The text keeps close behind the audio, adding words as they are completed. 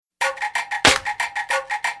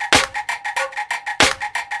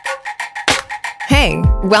Hey,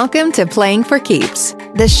 welcome to Playing for Keeps,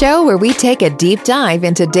 the show where we take a deep dive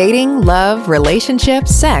into dating, love,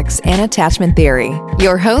 relationships, sex, and attachment theory.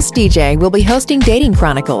 Your host, DJ, will be hosting Dating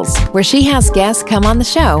Chronicles, where she has guests come on the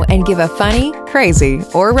show and give a funny, crazy,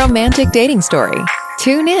 or romantic dating story.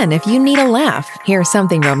 Tune in if you need a laugh, hear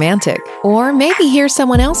something romantic, or maybe hear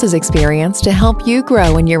someone else's experience to help you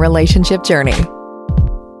grow in your relationship journey.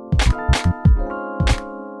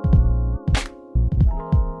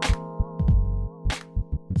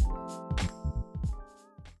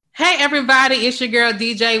 Hey everybody, it's your girl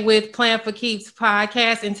DJ with Playing for Keeps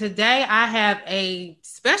podcast, and today I have a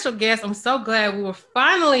special guest. I'm so glad we were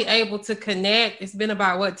finally able to connect. It's been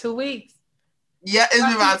about 2 weeks? Yeah, it's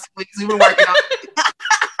been about 2 weeks. We've been working on it.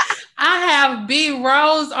 I have B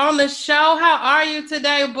Rose on the show. How are you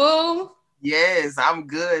today, boo? Yes, I'm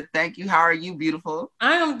good. Thank you. How are you, beautiful?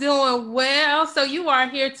 I am doing well. So you are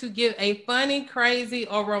here to give a funny, crazy,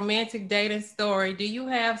 or romantic dating story. Do you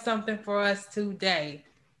have something for us today?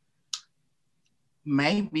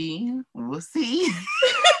 Maybe. We'll see.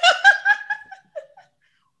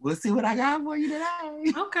 We'll see what I got for you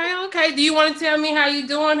today. Okay. Do you want to tell me how you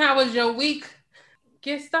doing? How was your week?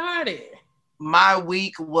 Get started. My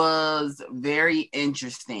week was very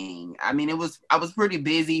interesting. I mean, I was pretty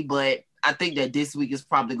busy, but I think that this week is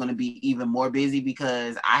probably going to be even more busy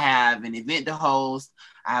because I have an event to host.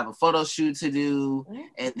 I have a photo shoot to do,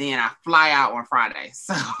 and then I fly out on Friday.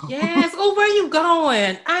 So yes. Oh, where you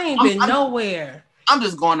going? I ain't been nowhere. I'm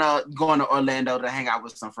just going to Orlando to hang out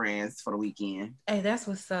with some friends for the weekend. Hey, that's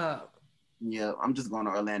what's up. Yeah, I'm just going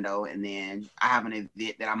to Orlando, and then I have an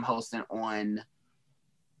event that I'm hosting on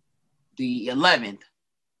the 11th,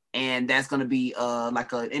 and that's going to be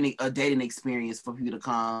like a dating experience for people to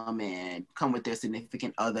come with their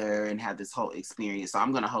significant other and have this whole experience. So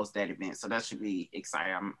I'm going to host that event, so that should be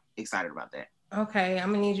exciting. I'm excited about that. Okay,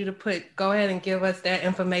 I'm gonna need you to go ahead and give us that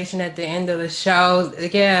information at the end of the show.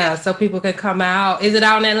 Yeah, so people can come out. Is it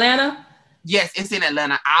out in Atlanta? Yes, it's in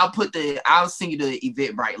Atlanta. I'll send you the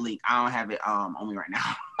Eventbrite link. I don't have it on me right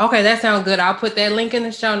now. Okay, that sounds good. I'll put that link in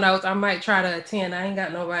the show notes. I might try to attend. I ain't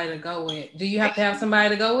got nobody to go with. Do you have to have somebody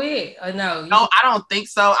to go with? Or no? No, I don't think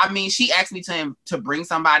so. I mean, she asked me to bring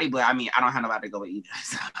somebody, but I mean, I don't have nobody to go with either.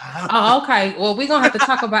 So. Oh, okay. Well, we're gonna have to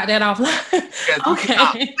talk about that offline.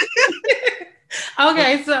 Okay.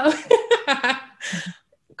 Okay, so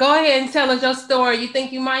go ahead and tell us your story. You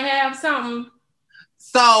think you might have something?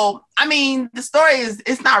 So, I mean, the story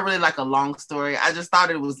it's not really like a long story. I just thought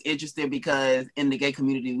it was interesting because in the gay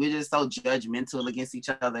community, we're just so judgmental against each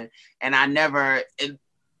other. And like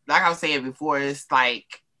I was saying before, it's like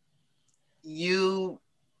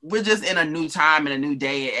we're just in a new time and a new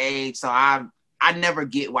day and age. So I never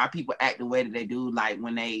get why people act the way that they do. Like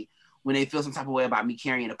when they feel some type of way about me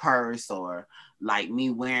carrying a purse or like me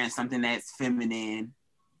wearing something that's feminine.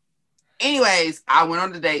 Anyways, I went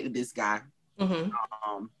on a date with this guy.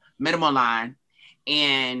 Mm-hmm. Met him online,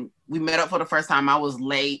 and we met up for the first time. I was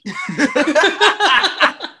late. And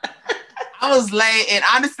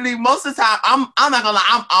honestly, most of the time, I'm not gonna lie,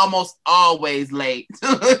 I'm almost always late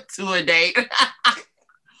to a date.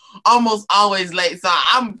 Almost always late. So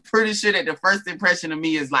I'm pretty sure that the first impression of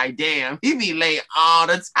me is like, damn, he be late all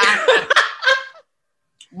the time.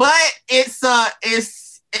 But it's the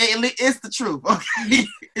truth. Okay,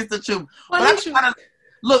 it's the truth. Well,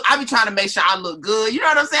 but I be trying to make sure I look good. You know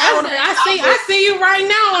what I'm saying? I see you right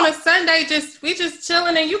now on a Sunday. We just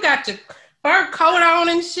chilling, and you got your fur coat on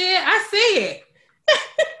and shit. I see it.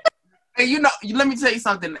 And let me tell you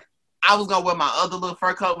something. I was gonna wear my other little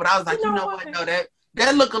fur coat, but I was like, you know what? No,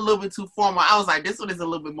 that look a little bit too formal. I was like, this one is a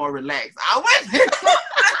little bit more relaxed.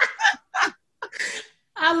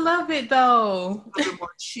 I love it though. A little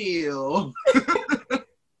more chill.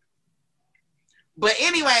 But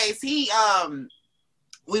anyways,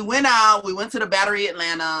 we went out. We went to the Battery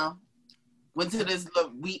Atlanta. Went to this.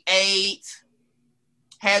 We ate.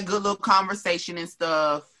 Had a good little conversation and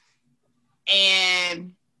stuff.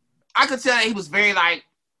 And I could tell that he was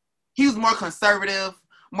he was more conservative,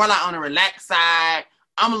 more like on the relaxed side.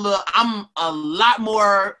 I'm a lot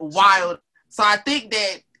more wild. So I think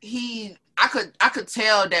that I could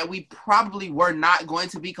tell that we probably were not going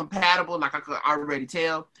to be compatible. Like I could already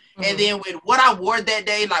tell. Mm-hmm. And then with what I wore that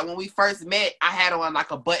day, like when we first met, I had on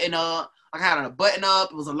like a button up. Like I had on a button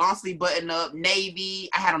up. It was a long sleeve button up, navy.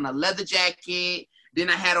 I had on a leather jacket. Then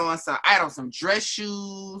I had on some dress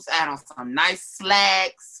shoes. I had on some nice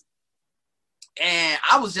slacks. And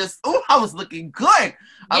I was looking good.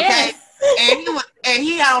 Okay. Yes. and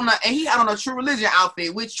he had on a True Religion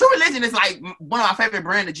outfit, which True Religion is like one of my favorite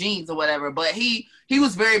brand of jeans or whatever. But he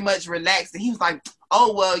was very much relaxed, and he was like,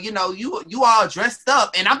 oh, well, you know, you all dressed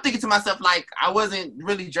up. And I'm thinking to myself, like, I wasn't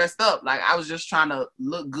really dressed up. Like, I was just trying to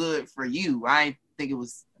look good for you. I didn't think it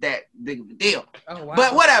was that big of a deal. Oh, wow.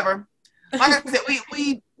 But whatever. Like I said,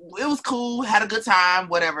 it was cool, had a good time,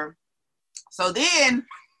 whatever. So then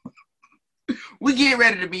we get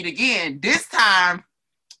ready to meet again. This time,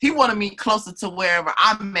 he wanted me closer to wherever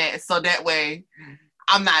I'm at, so that way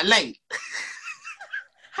I'm not late.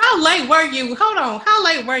 How late were you? Hold on. How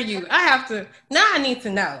late were you? Now I need to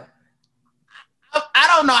know. I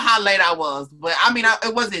don't know how late I was, but I mean,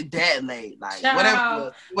 it wasn't that late. Like,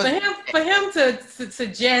 Child, whatever. For him to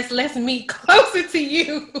suggest, let's meet closer to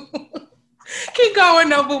you. Keep going,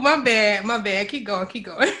 no, boo. My bad. Keep going.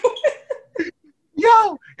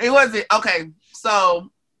 Yo, it wasn't. Okay,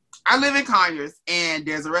 so I live in Conyers, and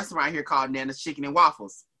there's a restaurant here called Nana's Chicken and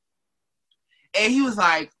Waffles. And he was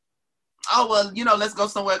like, oh, well, you know, let's go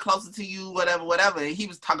somewhere closer to you, whatever. And he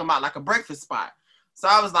was talking about like a breakfast spot. So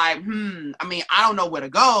I was like, I mean, I don't know where to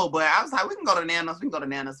go, but I was like, we can go to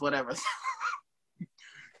Nana's, whatever.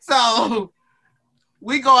 So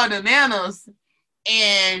we go to Nana's,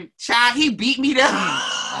 and child, he beat me down.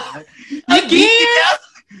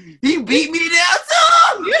 He beat me down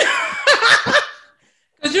too.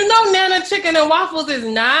 Cause you know Nana Chicken and Waffles is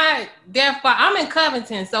not that far. I'm in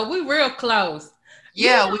Covington, so we real close.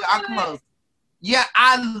 Yeah, we are close. Yeah,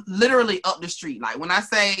 I literally up the street. Like when I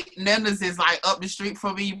say Nana's is like up the street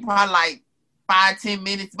for me, probably like 5-10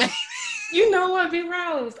 minutes, baby. You know what, B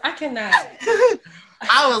Rose? I cannot.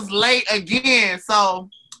 I was late again, so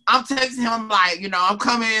I'm texting him. I'm like, you know, I'm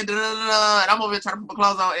coming, and I'm over here trying to put my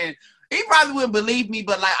clothes on, and he probably wouldn't believe me,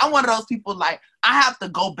 but like I'm one of those people. Like I have to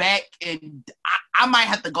go back, and I might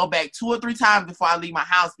have to go back 2 or 3 times before I leave my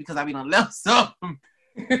house because I be done left something.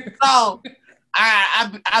 So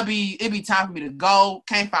it be time for me to go.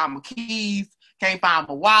 Can't find my keys. Can't find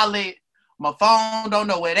my wallet. My phone, don't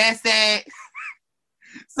know where that's at.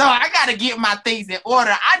 So I gotta get my things in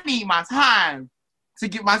order. I need my time to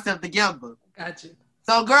get myself together. Gotcha.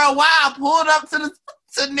 So girl, while I pulled up to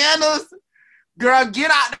Nana's, girl,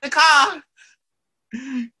 get out the car.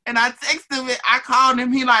 And I texted him, I called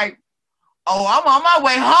him, he like, oh, I'm on my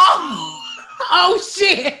way home. Oh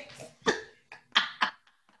shit.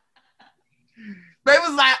 They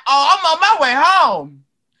was like, oh, I'm on my way home.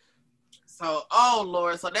 So, oh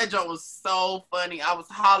Lord, so that joke was so funny. I was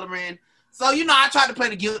hollering. So, you know, I tried to play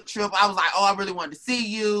the guilt trip. I was like, oh, I really wanted to see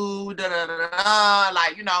you.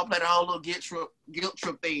 Like, you know, play the whole little guilt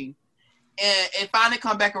trip thing. And it finally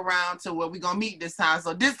come back around to where we gonna meet this time.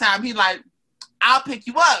 So this time he like, I'll pick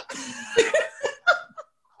you up.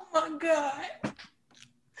 Oh my God.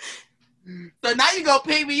 So now you gonna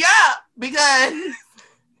pick me up because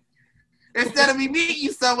instead of me meeting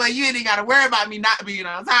you somewhere, you ain't gotta worry about me not being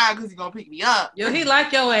on time because you're gonna pick me up. Yo, he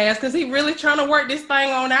like your ass because he really trying to work this thing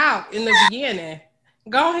on out in the beginning.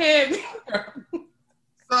 Go ahead.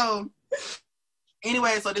 So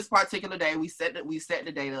anyway, so this particular day, we set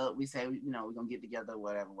the date up. We say, you know, we're gonna get together,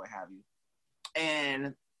 whatever, what have you.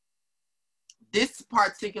 And this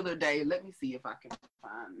particular day, let me see if I can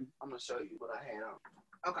find. I'm gonna show you what I had on.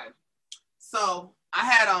 Okay, so I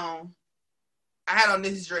had on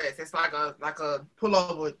this dress. It's like a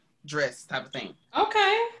pullover dress type of thing.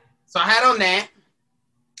 Okay. So I had on that,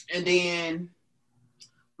 and then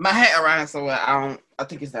my hat around somewhere. I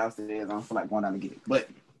think it's downstairs. I don't feel like going down to get it, but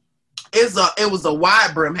it was a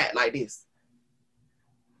wide brim hat like this.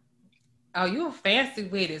 Oh, you were fancy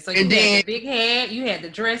with it. So you had the big hat. You had the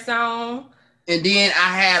dress on. And then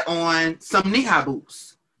I had on some knee-high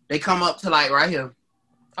boots. They come up to like right here.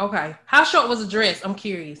 Okay. How short was the dress? I'm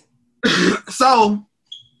curious. So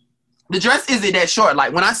the dress isn't that short.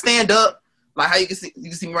 Like when I stand up, like how you can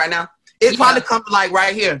see me right now, it probably comes like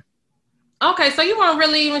right here. Okay, so you weren't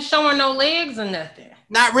really even showing no legs or nothing.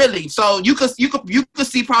 Not really. So you could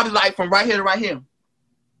see probably like from right here to right here.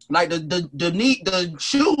 Like the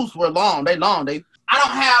shoes were long. They long. I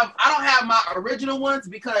don't have my original ones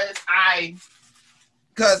because I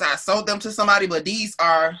sold them to somebody, but these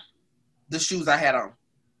are the shoes I had on.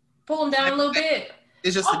 Pull them down a little bit.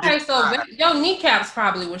 It's just okay. So your kneecaps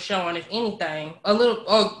probably were showing, if anything, a little.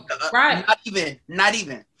 Oh, right. Not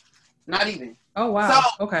even. Oh wow.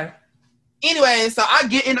 So, okay. Anyway, so I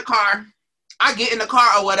get in the car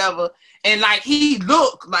or whatever, and like he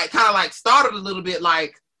looked like kind of like startled a little bit,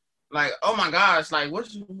 like oh my gosh, like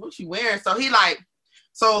what you wearing?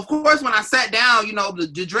 So of course when I sat down, you know,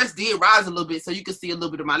 the dress did rise a little bit, so you could see a little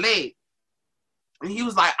bit of my leg. And he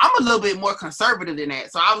was like, I'm a little bit more conservative than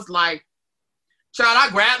that. So I was like, child,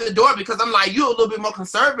 I grabbed the door because I'm like, you're a little bit more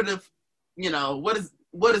conservative. You know, what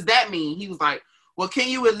does that mean? He was like, well, can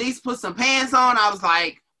you at least put some pants on? I was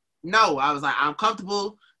like, No, I was like, I'm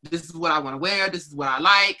comfortable. This is what I want to wear. This is what I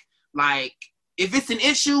like. Like, if it's an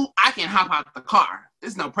issue, I can hop out the car.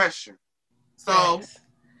 There's no pressure. So Yes.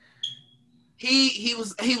 he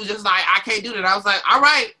was just like, I can't do that. I was like, all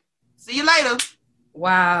right, see you later.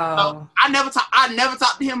 Wow. So I never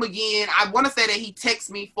talked to him again. I want to say that he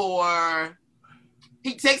texted me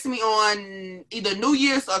on either New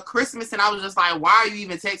Year's or Christmas, and I was just like, why are you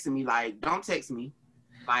even texting me? Like, don't text me.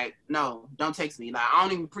 Like, no, don't text me. Like, I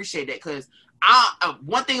don't even appreciate that, because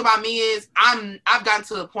one thing about me is I've gotten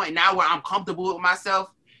to the point now where I'm comfortable with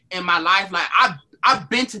myself in my life. Like, I've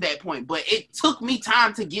been to that point, but it took me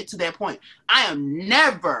time to get to that point. I am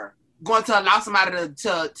never going to allow somebody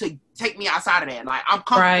to take me outside of that. Like, I'm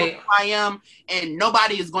comfortable with who I am, and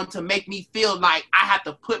nobody is going to make me feel like I have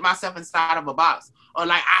to put myself inside of a box, or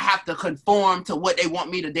like I have to conform to what they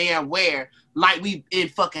want me to damn wear, like we in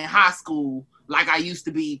fucking high school, like I used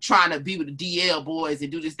to be trying to be with the DL boys and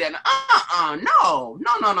do this, that, and no.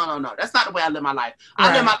 That's not the way I live my life. Right.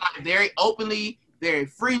 I live my life very openly, very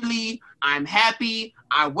freely. I'm happy.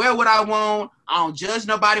 I wear what I want. I don't judge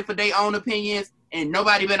nobody for their own opinions, and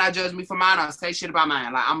nobody better not judge me for mine or say shit about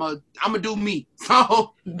mine. Like, I'm a do me.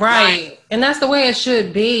 So right. Like, and that's the way it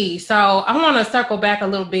should be. So I want to circle back a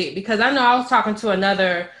little bit, because I know I was talking to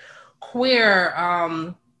another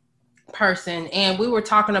queer person, and we were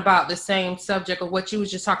talking about the same subject of what you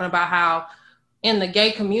was just talking about, how in the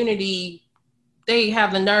gay community they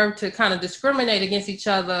have the nerve to kind of discriminate against each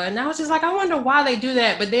other. And I was just like, I wonder why they do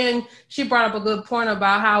that. But then she brought up a good point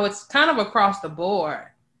about how it's kind of across the board.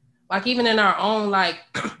 Like, even in our own, like,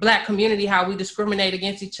 Black community, how we discriminate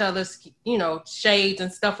against each other's, shades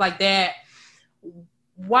and stuff like that.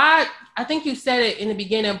 Why? I think you said it in the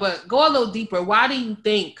beginning, but go a little deeper. Why do you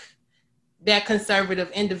think that conservative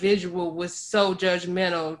individual was so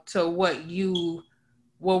judgmental to what you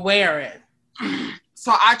were wearing?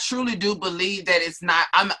 So I truly do believe that it's not,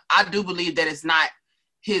 I do believe that it's not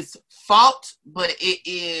his fault, but it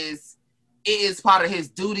is part of his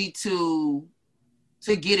duty to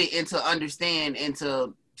get it and to understand and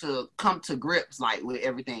to come to grips, like, with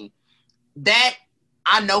everything. That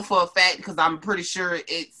I know for a fact, because I'm pretty sure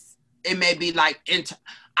it may be like,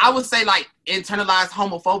 I would say like internalized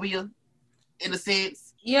homophobia in a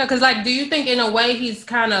sense. Yeah, because like, do you think in a way he's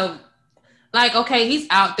kind of like, okay, he's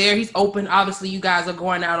out there, he's open, obviously you guys are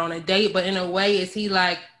going out on a date, but in a way, is he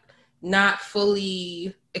like not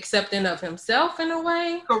fully accepting of himself in a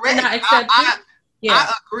way? Correct. Not accepting?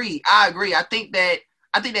 I agree. I think that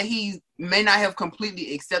he may not have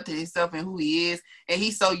completely accepted himself and who he is, and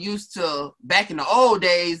he's so used to back in the old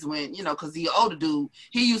days when, because he's an older dude,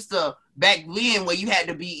 he used to back then where you had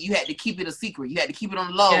to keep it a secret, you had to keep it on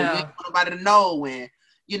the low, you didn't want nobody to know, when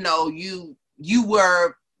you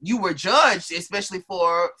were judged, especially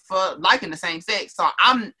for liking the same sex. So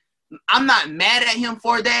I'm not mad at him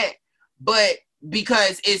for that, but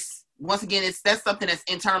because that's something that's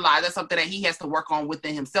internalized. That's something that he has to work on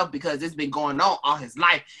within himself, because it's been going on all his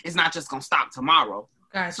life. It's not just gonna stop tomorrow.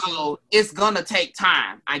 Gotcha. So it's gonna take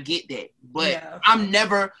time. I get that, but I'm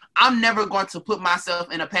never going to put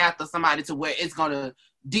myself in a path of somebody to where it's gonna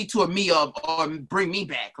detour me or bring me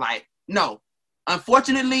back. Like, no.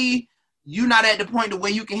 Unfortunately, you're not at the point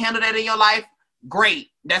where you can handle that in your life. Great,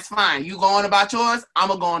 that's fine. You going about yours, I'm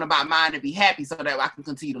gonna go on about mine and be happy so that I can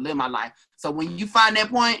continue to live my life. So when you find that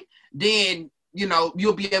point, then you might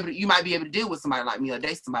be able to deal with somebody like me or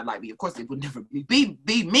date somebody like me. Of course, it would never be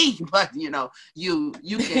me, but you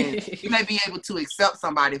may be able to accept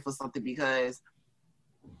somebody for something, because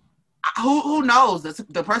who knows,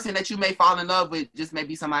 the person that you may fall in love with just may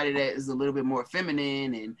be somebody that is a little bit more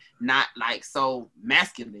feminine and not like so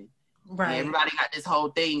masculine. Right. And everybody got this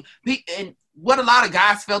whole thing, and what a lot of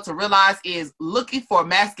guys fail to realize is looking for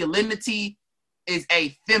masculinity is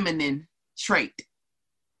a feminine trait.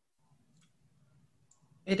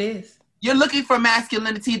 It is. You're looking for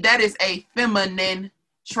masculinity. That is a feminine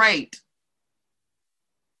trait.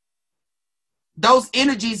 Those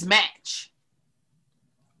energies match.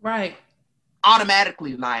 Right.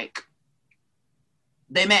 Automatically, like,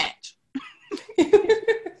 they match.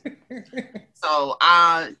 So,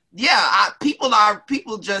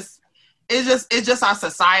 it's just our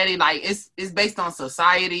society. Like, it's based on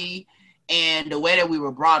society and the way that we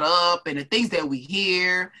were brought up and the things that we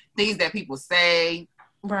hear, things that people say.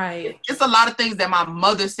 Right. It's a lot of things that my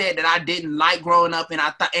mother said that I didn't like growing up, and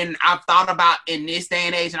I've thought about in this day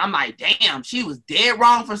and age, and I'm like, damn, she was dead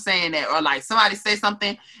wrong for saying that. Or like somebody say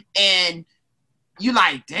something and you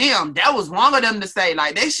like, damn, that was wrong of them to say.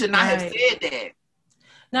 Like, they should not have said that.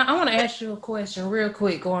 Now I want to ask you a question real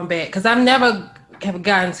quick, going back, because I've never have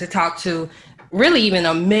gotten to talk to really even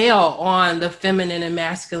a male on the feminine and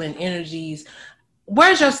masculine energies.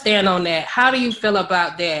 Where's your stand on that? How do you feel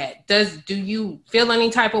about that? Do you feel any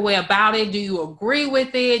type of way about it? Do you agree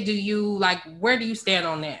with it? Where do you stand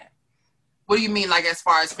on that? What do you mean, like, as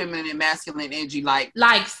far as feminine and masculine energy? Like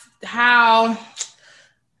how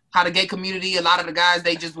the gay community, a lot of the guys,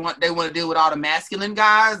 they want to deal with all the masculine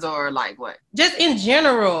guys, or like what? Just in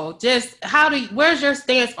general, where's your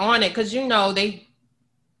stance on it? Because,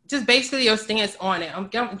 just basically your stance on it. I'm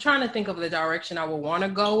trying to think of the direction I would want to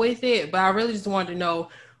go with it, but I really just wanted to know,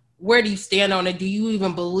 where do you stand on it? Do you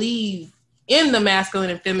even believe in the masculine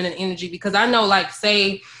and feminine energy? Because I know, like,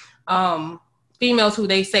 say, females who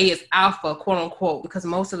they say is alpha, quote unquote, because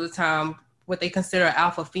most of the time what they consider an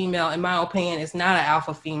alpha female, in my opinion, is not an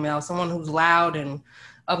alpha female. Someone who's loud and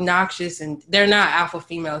obnoxious, and they're not alpha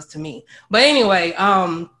females to me. But anyway,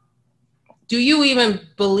 do you even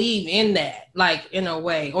believe in that, like, in a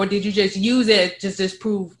way, or did you just use it to just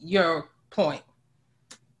prove your point?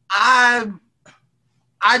 I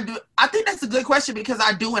do. I think that's a good question, because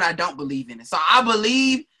I do and I don't believe in it. So I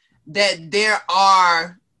believe that there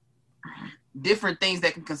are different things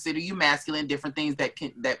that can consider you masculine, different things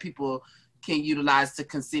that people can utilize to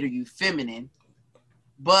consider you feminine.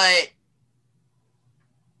 But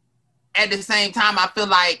at the same time, I feel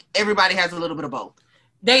like everybody has a little bit of both.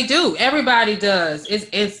 They do. Everybody does.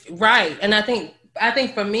 It's right. And I think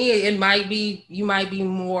for me, you might be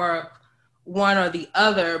more one or the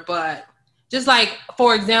other, but just like,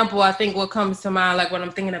 for example, I think what comes to mind, like when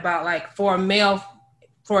I'm thinking about, like, for a male,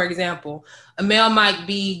 for example, a male might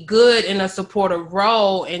be good in a supportive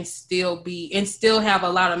role and still have a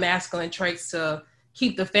lot of masculine traits to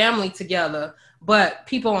keep the family together. But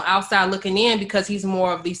people on outside looking in, because he's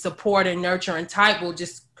more of the support and nurturing type, will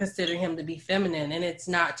just consider him to be feminine, and it's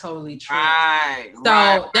not totally true.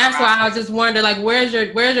 That's why I was just wondering, like, where's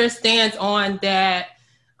your stance on that?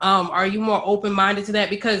 Are you more open-minded to that?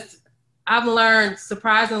 Because I've learned,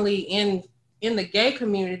 surprisingly, in the gay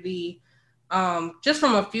community, just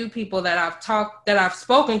from a few people that I've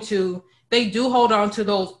spoken to, they do hold on to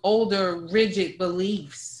those older, rigid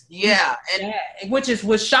beliefs. Yeah. And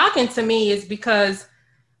what's shocking to me is because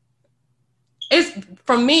it's,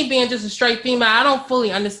 from me being just a straight female, I don't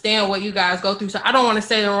fully understand what you guys go through. So I don't want to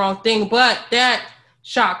say the wrong thing, but that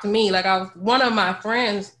shocked me. Like, one of my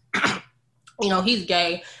friends, he's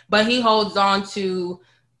gay, but he holds on to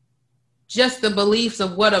just the beliefs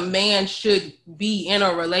of what a man should be in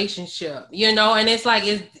a relationship, and it's like,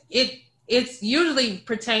 it's usually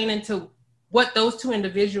pertaining to what those two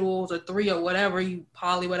individuals, or three, or whatever, you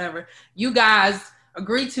poly, whatever, you guys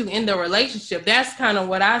agree to in the relationship. That's kind of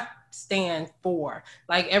what I stand for.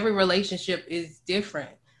 Like, every relationship is different.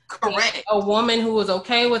 Correct. And a woman who is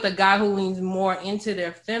okay with a guy who leans more into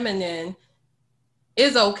their feminine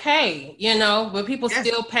is okay, but people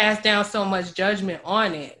still pass down so much judgment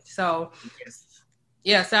on it. So,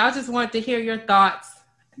 so I just wanted to hear your thoughts.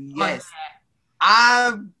 Yes.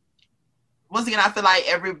 Once again, I feel like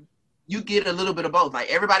you get a little bit of both. Like,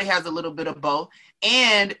 everybody has a little bit of both.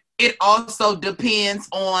 And it also depends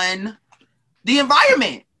on the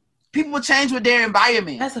environment. People change with their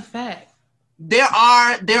environment. That's a fact. There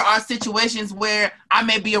are situations where I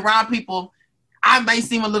may be around people, I may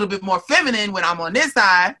seem a little bit more feminine when I'm on this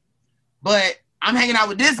side, but I'm hanging out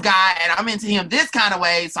with this guy and I'm into him this kind of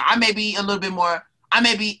way. So I may be acting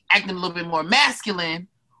a little bit more masculine.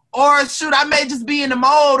 Or shoot, I may just be in the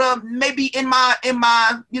mode of maybe in my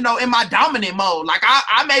dominant mode. Like,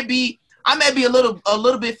 I may be a little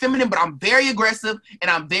bit feminine, but I'm very aggressive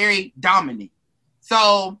and I'm very dominant.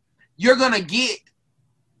 So you're gonna get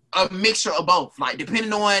a mixture of both. Like,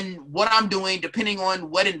 depending on what I'm doing, depending on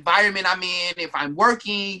what environment I'm in, if I'm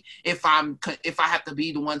working, if I have to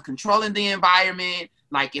be the one controlling the environment,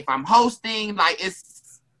 like if I'm hosting, like it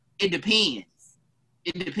depends.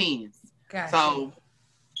 It depends. Gotcha. So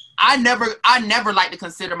I never like to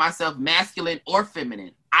consider myself masculine or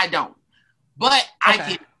feminine. I don't. But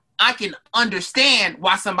okay. I can understand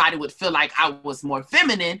why somebody would feel like I was more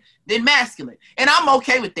feminine than masculine. And I'm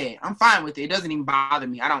okay with that. I'm fine with it. It doesn't even bother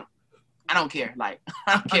me. I don't care. Like,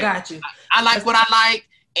 I don't care. I got you. I like what I like,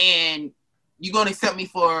 and you're gonna accept me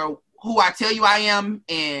for who I tell you I am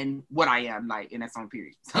and what I am, like, and that's on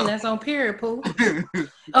period. So. And that's on period, Pooh.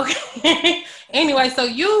 Okay. Anyway, so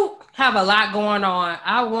you have a lot going on.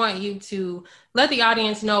 I want you to let the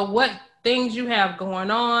audience know what things you have going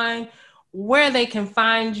on, where they can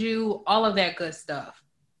find you, all of that good stuff.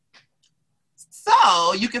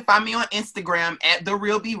 So you can find me on Instagram at The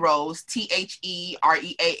Real B Rose, TheRealB.Rose,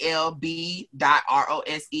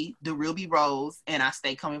 The Real B Rose, and I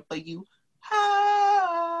stay coming for you.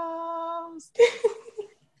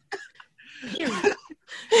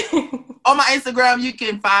 On my Instagram, you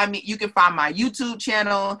can find me. You can find my YouTube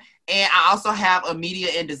channel, and I also have a media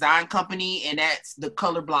and design company, and that's the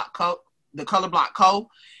Color Block Co. The Color Block Co.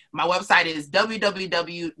 My website is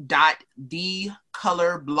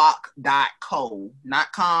www.thecolorblock.co,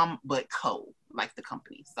 not com, but co, like the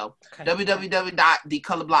company. So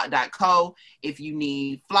www.thecolorblock.co. If you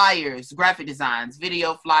need flyers, graphic designs,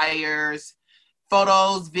 video flyers,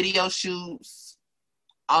 photos, video shoots,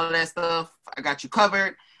 all of that stuff, I got you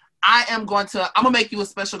covered. I'm gonna make you a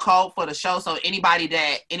special code for the show. So anybody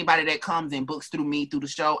that comes and books through me through the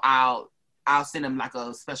show, I'll send them like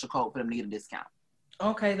a special code for them to get a discount.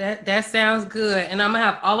 Okay, that sounds good. And I'm gonna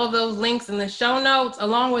have all of those links in the show notes,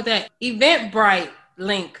 along with that Eventbrite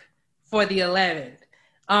link for the 11th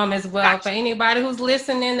as well. Gotcha. For anybody who's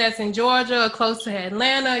listening that's in Georgia or close to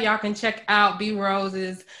Atlanta, y'all can check out B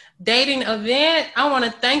Rose's dating event. I want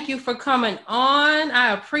to thank you for coming on.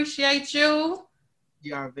 I appreciate you.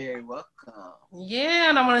 You are very welcome. Yeah,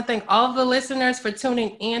 and I want to thank all of the listeners for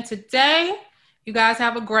tuning in today. You guys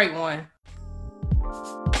have a great one.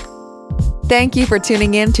 Thank you for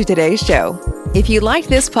tuning in to today's show. If you liked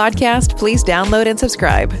this podcast, please download and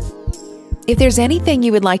subscribe. If there's anything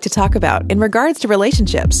you would like to talk about in regards to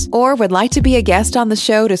relationships, or would like to be a guest on the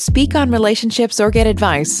show to speak on relationships or get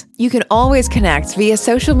advice, you can always connect via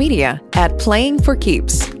social media at Playing for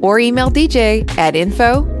Keeps, or email DJ at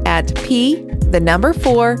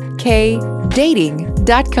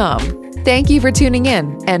info@p4kdating.com. Thank you for tuning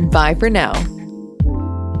in, and bye for now.